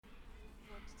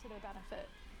to their benefit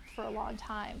for a long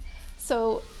time.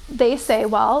 So they say,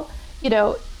 well,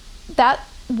 that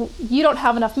you don't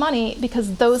have enough money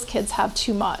because those kids have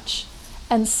too much.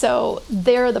 And so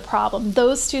they're the problem.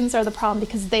 Those students are the problem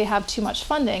because they have too much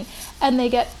funding. And they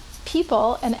get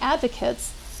people and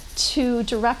advocates to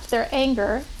direct their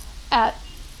anger at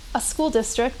a school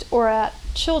district or at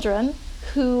children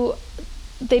who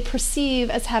they perceive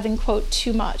as having, quote,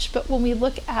 too much. But when we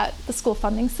look at the school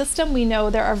funding system, we know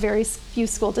there are very few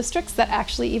school districts that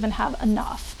actually even have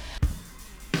enough.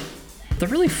 The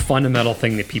really fundamental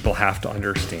thing that people have to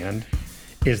understand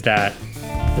is that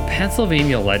the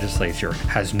Pennsylvania legislature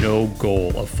has no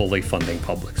goal of fully funding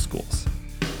public schools.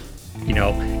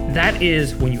 That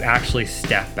is, when you actually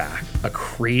step back, a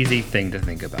crazy thing to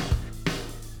think about.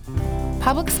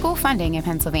 Public school funding in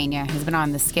Pennsylvania has been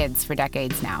on the skids for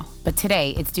decades now, but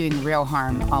today it's doing real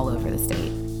harm all over the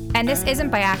state. And this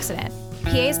isn't by accident.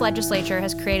 PA's legislature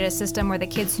has created a system where the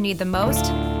kids who need the most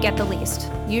get the least,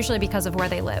 usually because of where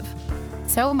they live.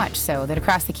 So much so that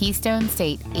across the Keystone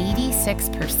State,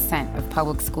 86% of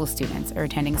public school students are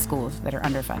attending schools that are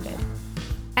underfunded.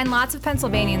 And lots of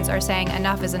Pennsylvanians are saying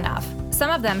enough is enough. Some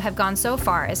of them have gone so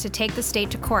far as to take the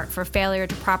state to court for failure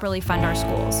to properly fund our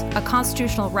schools, a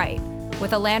constitutional right,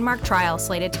 with a landmark trial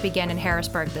slated to begin in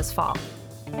Harrisburg this fall.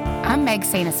 I'm Meg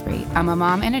St. Esprit. I'm a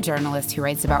mom and a journalist who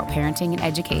writes about parenting and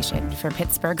education for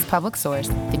Pittsburgh's Public Source,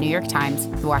 The New York Times,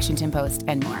 The Washington Post,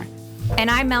 and more. And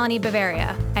I'm Melanie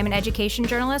Bavaria. I'm an education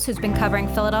journalist who's been covering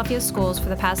Philadelphia schools for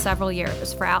the past several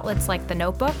years for outlets like The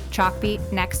Notebook,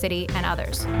 Chalkbeat, Next City, and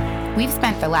others. We've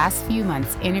spent the last few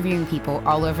months interviewing people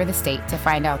all over the state to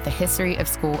find out the history of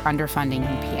school underfunding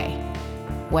in PA,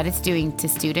 what it's doing to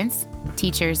students,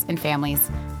 teachers, and families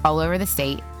all over the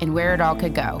state, and where it all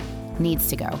could go, needs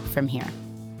to go from here.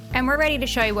 And we're ready to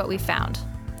show you what we found.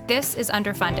 This is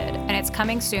Underfunded, and it's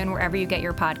coming soon wherever you get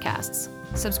your podcasts.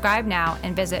 Subscribe now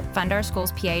and visit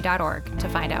fundourschools.pa.org to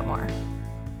find out more.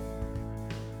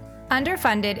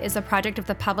 Underfunded is a project of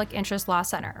the Public Interest Law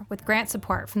Center with grant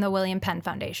support from the William Penn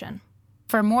Foundation.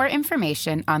 For more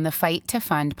information on the fight to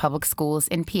fund public schools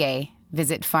in PA,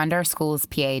 visit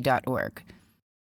fundourschools.pa.org.